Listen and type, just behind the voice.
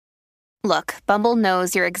Look, Bumble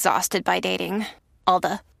knows you're exhausted by dating. All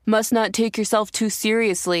the must not take yourself too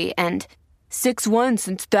seriously and 6'1"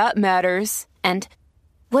 since that matters. And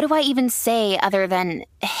what do I even say other than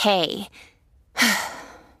hey?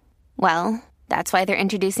 Well, that's why they're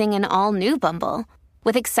introducing an all-new Bumble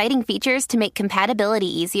with exciting features to make compatibility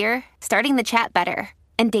easier, starting the chat better,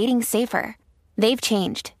 and dating safer. They've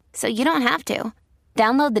changed, so you don't have to.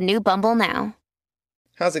 Download the new Bumble now.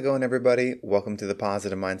 How's it going, everybody? Welcome to the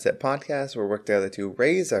Positive Mindset Podcast, where we work together to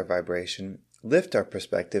raise our vibration, lift our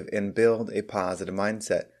perspective, and build a positive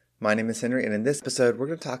mindset. My name is Henry, and in this episode, we're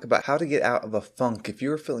going to talk about how to get out of a funk if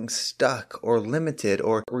you're feeling stuck or limited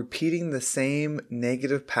or repeating the same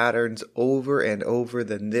negative patterns over and over.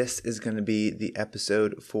 Then this is going to be the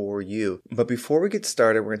episode for you. But before we get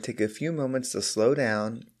started, we're going to take a few moments to slow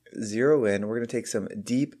down, zero in. We're going to take some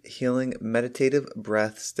deep, healing, meditative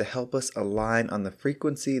breaths to help us align on the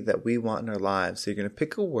frequency that we want in our lives. So you're going to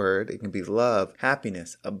pick a word. It can be love,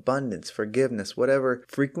 happiness, abundance, forgiveness, whatever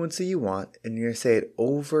frequency you want. And you're going to say it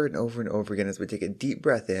over and over and over again as we take a deep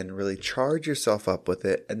breath in, really charge yourself up with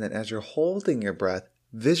it. And then as you're holding your breath,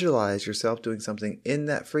 visualize yourself doing something in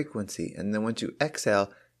that frequency. And then once you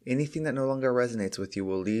exhale, anything that no longer resonates with you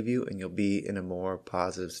will leave you and you'll be in a more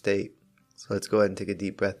positive state. So let's go ahead and take a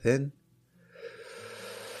deep breath in.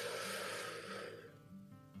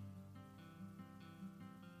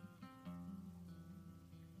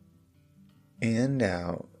 And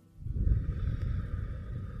out.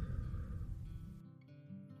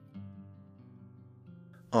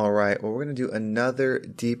 All right, well, we're going to do another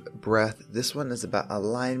deep breath. This one is about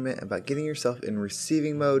alignment, about getting yourself in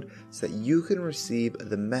receiving mode so that you can receive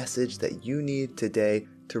the message that you need today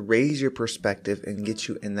to raise your perspective and get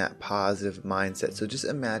you in that positive mindset. So just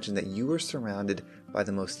imagine that you are surrounded by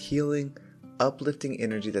the most healing, uplifting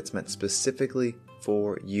energy that's meant specifically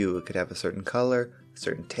for you. It could have a certain color, a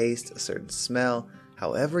certain taste, a certain smell,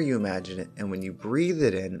 however you imagine it. And when you breathe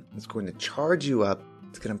it in, it's going to charge you up.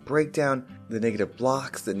 It's going to break down the negative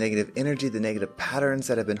blocks, the negative energy, the negative patterns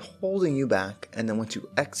that have been holding you back. And then once you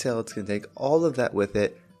exhale, it's going to take all of that with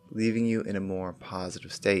it, leaving you in a more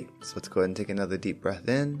positive state. So let's go ahead and take another deep breath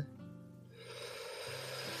in.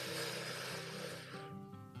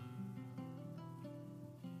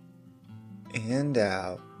 And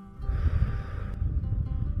out.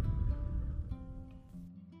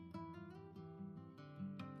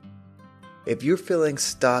 If you're feeling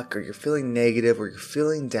stuck or you're feeling negative or you're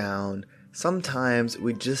feeling down, sometimes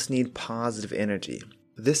we just need positive energy.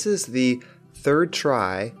 This is the third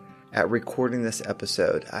try at recording this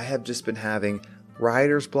episode. I have just been having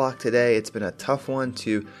writer's block today. It's been a tough one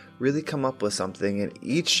to really come up with something, and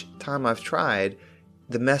each time I've tried,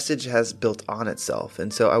 the message has built on itself.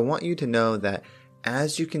 And so I want you to know that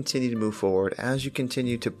as you continue to move forward, as you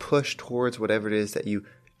continue to push towards whatever it is that you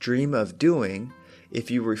dream of doing, if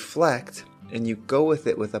you reflect and you go with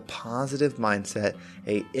it with a positive mindset,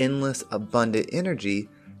 a endless, abundant energy,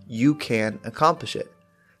 you can accomplish it.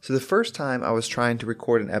 So the first time I was trying to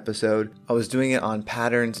record an episode, I was doing it on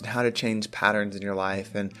patterns and how to change patterns in your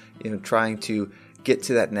life and, trying to get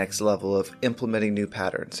to that next level of implementing new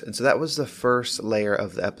patterns. And so that was the first layer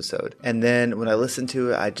of the episode. And then when I listened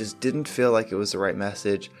to it, I just didn't feel like it was the right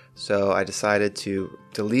message. So I decided to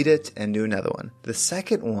delete it and do another one. The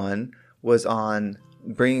second one was on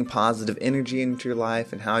bringing positive energy into your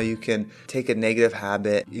life and how you can take a negative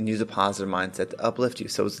habit and use a positive mindset to uplift you.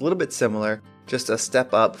 So it's a little bit similar, just a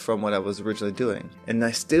step up from what I was originally doing. And I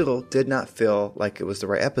still did not feel like it was the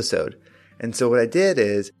right episode. And so what I did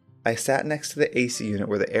is I sat next to the AC unit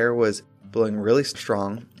where the air was blowing really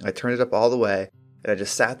strong. I turned it up all the way and I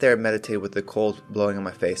just sat there and meditated with the cold blowing on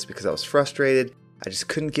my face because I was frustrated. I just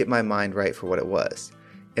couldn't get my mind right for what it was.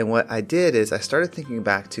 And what I did is I started thinking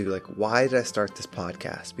back to why did I start this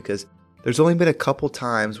podcast? Because there's only been a couple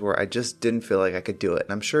times where I just didn't feel like I could do it.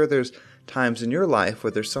 And I'm sure there's times in your life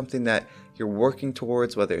where there's something that you're working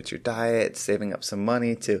towards, whether it's your diet, saving up some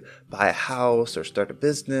money to buy a house or start a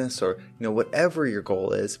business or, whatever your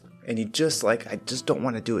goal is. And you just I just don't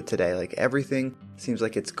want to do it today. Everything seems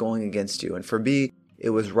like it's going against you. And for me,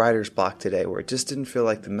 it was writer's block today where it just didn't feel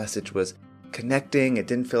like the message was connecting. It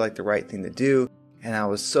didn't feel like the right thing to do. And I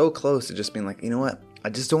was so close to just being like, you know what?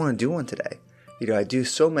 I just don't want to do one today. I do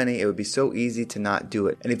so many, it would be so easy to not do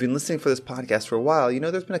it. And if you've been listening for this podcast for a while,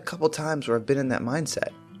 there's been a couple times where I've been in that mindset.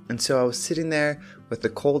 And so I was sitting there with the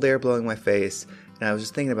cold air blowing my face, and I was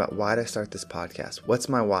just thinking about why did I start this podcast? What's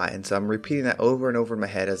my why? And so I'm repeating that over and over in my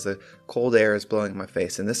head as the cold air is blowing in my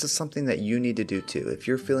face. And this is something that you need to do too. If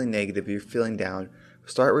you're feeling negative, you're feeling down,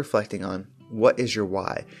 start reflecting on what is your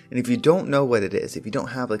why. And if you don't know what it is, if you don't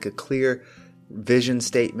have a clear vision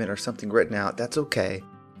statement or something written out, that's okay.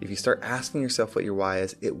 if you start asking yourself what your why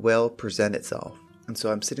is, it will present itself. And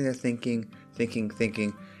so I'm sitting there thinking,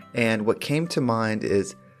 and what came to mind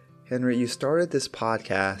is, Henry, you started this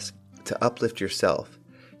podcast to uplift yourself.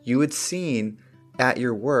 You had seen at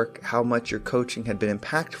your work how much your coaching had been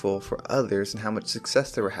impactful for others and how much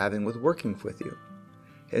success they were having with working with you.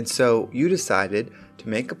 And so you decided to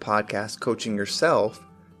make a podcast coaching yourself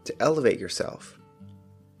to elevate yourself.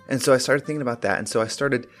 And so I started thinking about that. And so I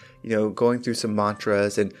started, going through some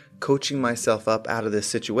mantras and coaching myself up out of this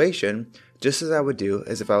situation, just as I would do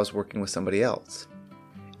as if I was working with somebody else.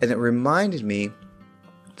 And it reminded me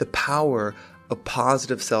the power of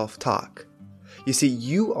positive self-talk. You see,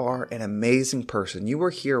 you are an amazing person. You are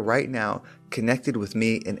here right now, connected with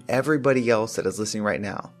me and everybody else that is listening right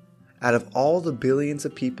now. Out of all the billions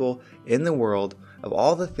of people in the world, of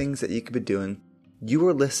all the things that you could be doing, you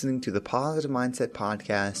are listening to the Positive Mindset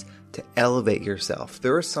Podcast to elevate yourself.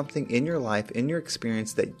 There is something in your life, in your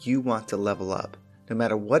experience, that you want to level up. No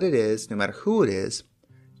matter what it is, no matter who it is,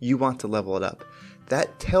 you want to level it up.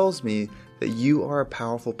 That tells me that you are a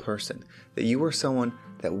powerful person, that you are someone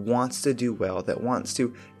that wants to do well, that wants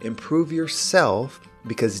to improve yourself,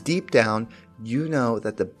 because deep down, you know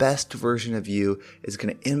that the best version of you is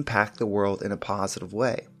going to impact the world in a positive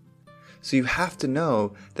way. So you have to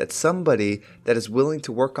know that somebody that is willing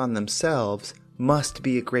to work on themselves must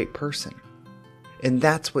be a great person. And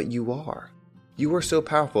that's what you are. You are so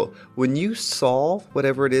powerful. When you solve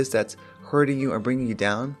whatever it is that's hurting you or bringing you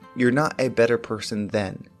down, you're not a better person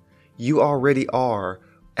then. You already are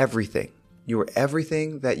everything. You are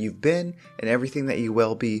everything that you've been and everything that you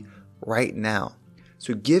will be right now.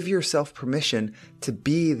 So give yourself permission to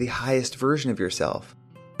be the highest version of yourself.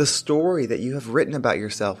 The story that you have written about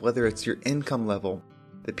yourself, whether it's your income level,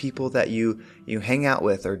 the people that you hang out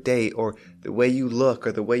with or date, or the way you look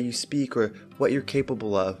or the way you speak or what you're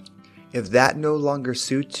capable of, if that no longer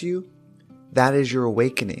suits you, that is your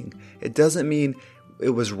awakening. It doesn't mean it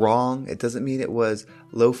was wrong. It doesn't mean it was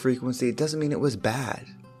low frequency. It doesn't mean it was bad.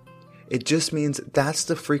 It just means that's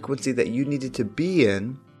the frequency that you needed to be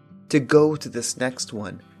in to go to this next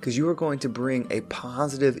one, because you are going to bring a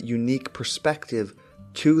positive, unique perspective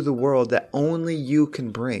to the world that only you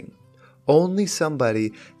can bring. Only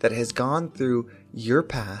somebody that has gone through your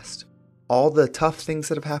past, all the tough things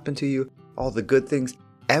that have happened to you, all the good things,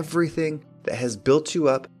 everything that has built you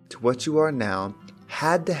up to what you are now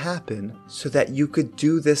had to happen so that you could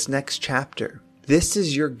do this next chapter. This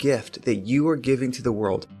is your gift that you are giving to the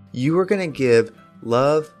world. You are going to give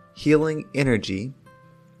love, healing energy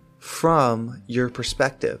from your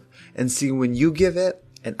perspective. And see, when you give it,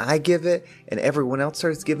 and I give it, and everyone else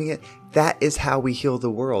starts giving it, that is how we heal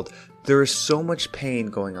the world. There is so much pain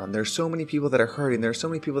going on. There are so many people that are hurting. There are so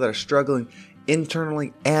many people that are struggling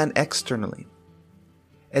internally and externally.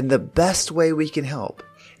 And the best way we can help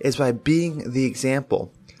is by being the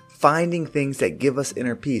example, finding things that give us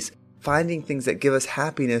inner peace, finding things that give us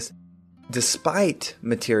happiness despite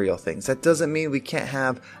material things. That doesn't mean we can't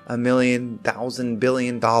have $1 million, $1,000, $1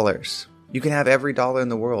 billion. You can have every dollar in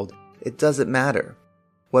the world. It doesn't matter.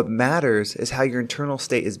 What matters is how your internal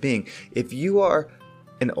state is being. If you are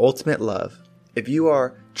in ultimate love, if you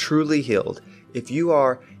are truly healed, if you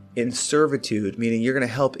are in servitude, meaning you're going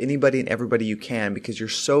to help anybody and everybody you can because you're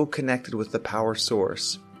so connected with the power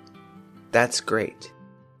source, that's great.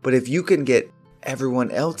 But if you can get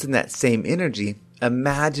everyone else in that same energy,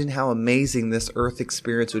 imagine how amazing this earth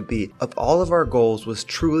experience would be. If all of our goals was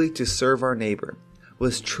truly to serve our neighbor,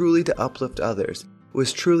 was truly to uplift others,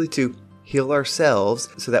 was truly to heal ourselves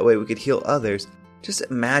so that way we could heal others. Just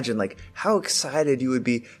imagine how excited you would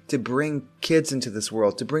be to bring kids into this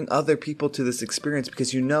world, to bring other people to this experience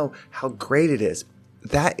because you know how great it is.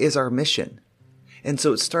 That is our mission. And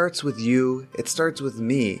so it starts with you. It starts with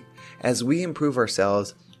me as we improve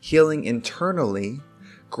ourselves, healing internally,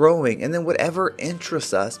 growing, and then whatever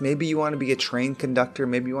interests us. Maybe you want to be a train conductor.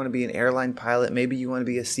 Maybe you want to be an airline pilot. Maybe you want to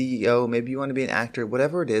be a CEO. Maybe you want to be an actor,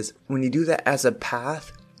 whatever it is. When you do that as a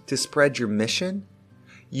path to spread your mission,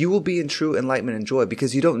 you will be in true enlightenment and joy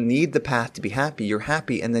because you don't need the path to be happy. You're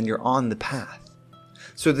happy and then you're on the path.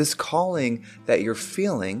 So this calling that you're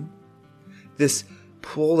feeling, this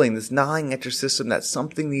pulling, this gnawing at your system that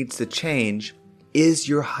something needs to change is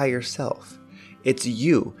your higher self. It's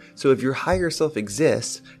you. So if your higher self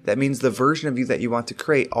exists, that means the version of you that you want to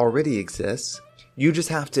create already exists. You just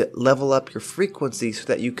have to level up your frequency so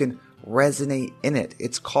that you can resonate in it.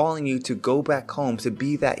 It's calling you to go back home, to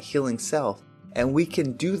be that healing self. And we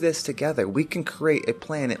can do this together. We can create a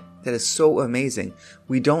planet that is so amazing.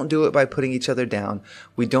 We don't do it by putting each other down.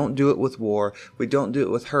 We don't do it with war. We don't do it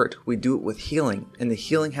with hurt. We do it with healing. And the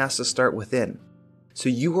healing has to start within. So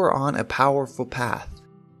you are on a powerful path.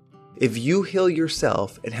 If you heal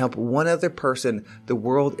yourself and help one other person, the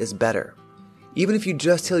world is better. Even if you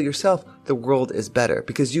just heal yourself, the world is better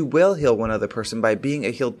because you will heal one other person by being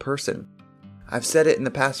a healed person. I've said it in the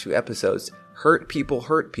past few episodes, hurt people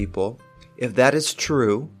hurt people. If that is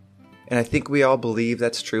true, and I think we all believe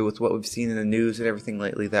that's true with what we've seen in the news and everything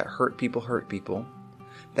lately, that hurt people,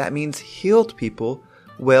 that means healed people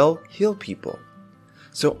will heal people.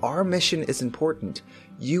 So our mission is important.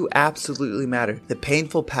 You absolutely matter. The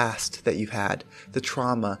painful past that you've had, the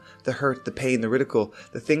trauma, the hurt, the pain, the ridicule,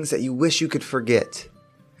 the things that you wish you could forget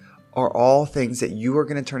are all things that you are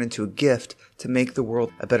going to turn into a gift to make the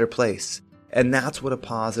world a better place. And that's what a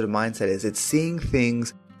positive mindset is. It's seeing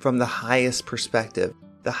things from the highest perspective.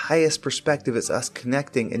 The highest perspective is us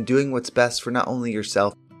connecting and doing what's best for not only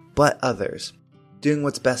yourself, but others. Doing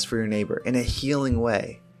what's best for your neighbor in a healing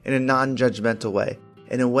way, in a non-judgmental way,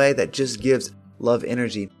 in a way that just gives love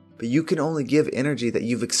energy. But you can only give energy that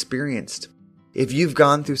you've experienced. If you've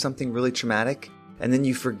gone through something really traumatic and then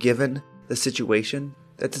you've forgiven the situation,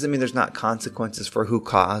 that doesn't mean there's not consequences for who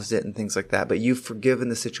caused it and things like that, but you've forgiven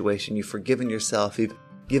the situation, you've forgiven yourself, you've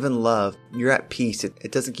given love, you're at peace,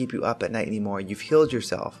 it doesn't keep you up at night anymore, you've healed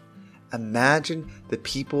yourself. Imagine the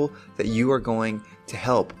people that you are going to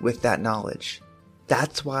help with that knowledge.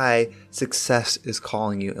 That's why success is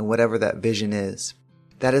calling you and whatever that vision is.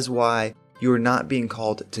 That is why you are not being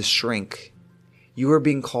called to shrink. You are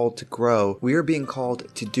being called to grow. We are being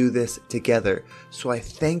called to do this together. So I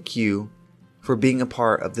thank you for being a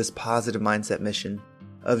part of this positive mindset mission,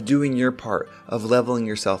 of doing your part, of leveling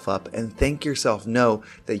yourself up, and thank yourself. Know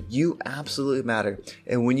that you absolutely matter.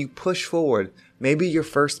 And when you push forward, maybe your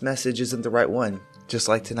first message isn't the right one. Just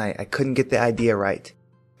like tonight, I couldn't get the idea right.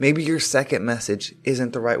 Maybe your second message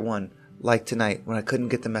isn't the right one, like tonight when I couldn't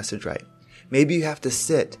get the message right. Maybe you have to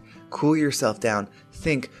sit, cool yourself down,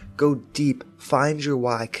 think, go deep, find your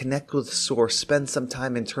why, connect with the source, spend some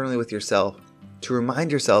time internally with yourself to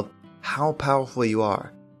remind yourself how powerful you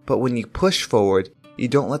are. But when you push forward, you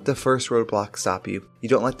don't let the first roadblock stop you. You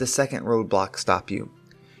don't let the second roadblock stop you.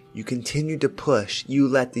 You continue to push. You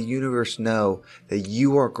let the universe know that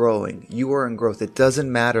you are growing. You are in growth. It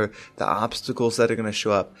doesn't matter the obstacles that are going to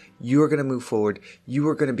show up. You are going to move forward. You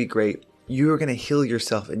are going to be great. You are going to heal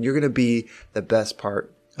yourself, and you're going to be the best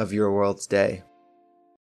part of your world's day.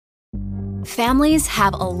 Families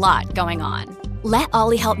have a lot going on. Let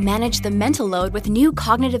Ollie help manage the mental load with new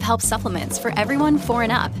cognitive help supplements for everyone 4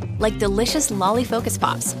 and up, like delicious Lolly Focus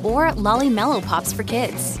Pops or Lolly Mellow Pops for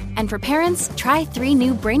kids. And for parents, try 3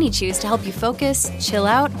 new Brainy Chews to help you focus, chill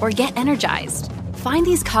out, or get energized. Find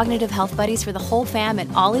these cognitive health buddies for the whole fam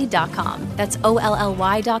at ollie.com. That's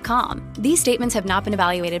OLLY.com. These statements have not been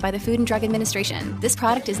evaluated by the Food and Drug Administration. This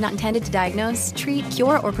product is not intended to diagnose, treat,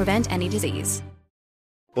 cure, or prevent any disease.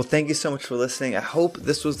 Well, thank you so much for listening. I hope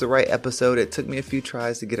this was the right episode. It took me a few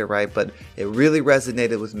tries to get it right, but it really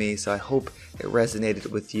resonated with me, so I hope it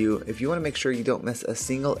resonated with you. If you want to make sure you don't miss a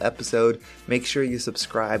single episode, make sure you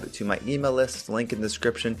subscribe to my email list, link in the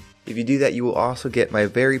description. If you do that, you will also get my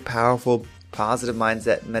very powerful positive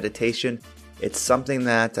mindset meditation. It's something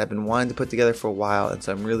that I've been wanting to put together for a while, and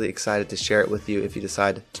so I'm really excited to share it with you if you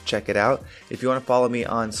decide to check it out. If you want to follow me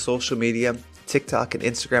on social media, TikTok and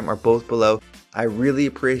Instagram are both below. I really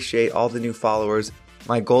appreciate all the new followers.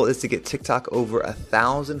 My goal is to get TikTok over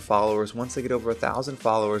 1,000 followers. Once I get over 1,000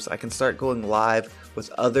 followers, I can start going live with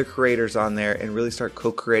other creators on there and really start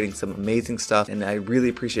co-creating some amazing stuff. And I really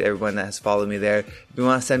appreciate everyone that has followed me there. If you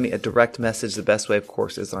want to send me a direct message, the best way, of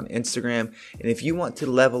course, is on Instagram. And if you want to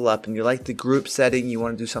level up and you like the group setting, you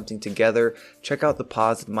want to do something together, check out the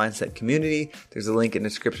Positive Mindset community. There's a link in the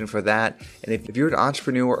description for that. And if you're an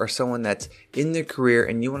entrepreneur or someone that's in their career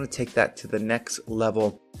and you want to take that to the next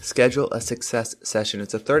level, schedule a success session.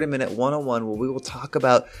 It's a 30-minute one-on-one where we will talk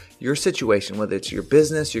about your situation, whether it's your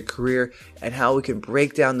business, your career, and how we can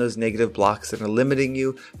break down those negative blocks that are limiting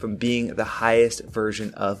you from being the highest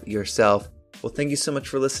version of yourself. Well, thank you so much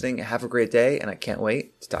for listening. Have a great day, and I can't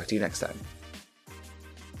wait to talk to you next time.